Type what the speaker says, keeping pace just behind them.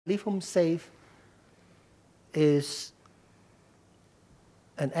LeaveHomeSafe is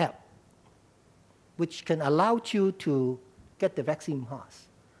an app which can allow you to get the vaccine pass.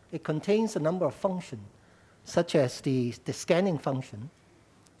 It contains a number of functions, such as the scanning function,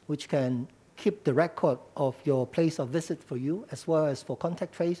 which can keep the record of your place of visit for you, as well as for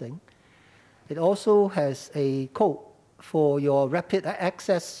contact tracing. It also has a code for your rapid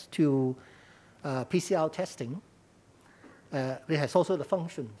access to PCR testing. It has also the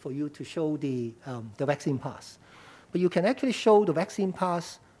function for you to show the vaccine pass. But you can actually show the vaccine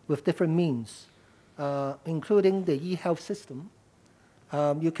pass with different means, including the e-health system.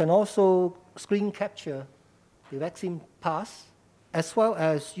 You can also screen capture the vaccine pass, as well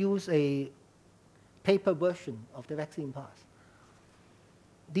as use a paper version of the vaccine pass.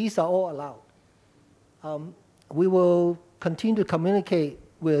 These are all allowed. We will continue to communicate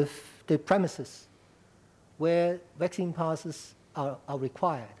with the premises where vaccine passes are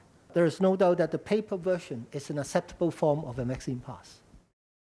required. There is no doubt that the paper version is an acceptable form of a vaccine pass.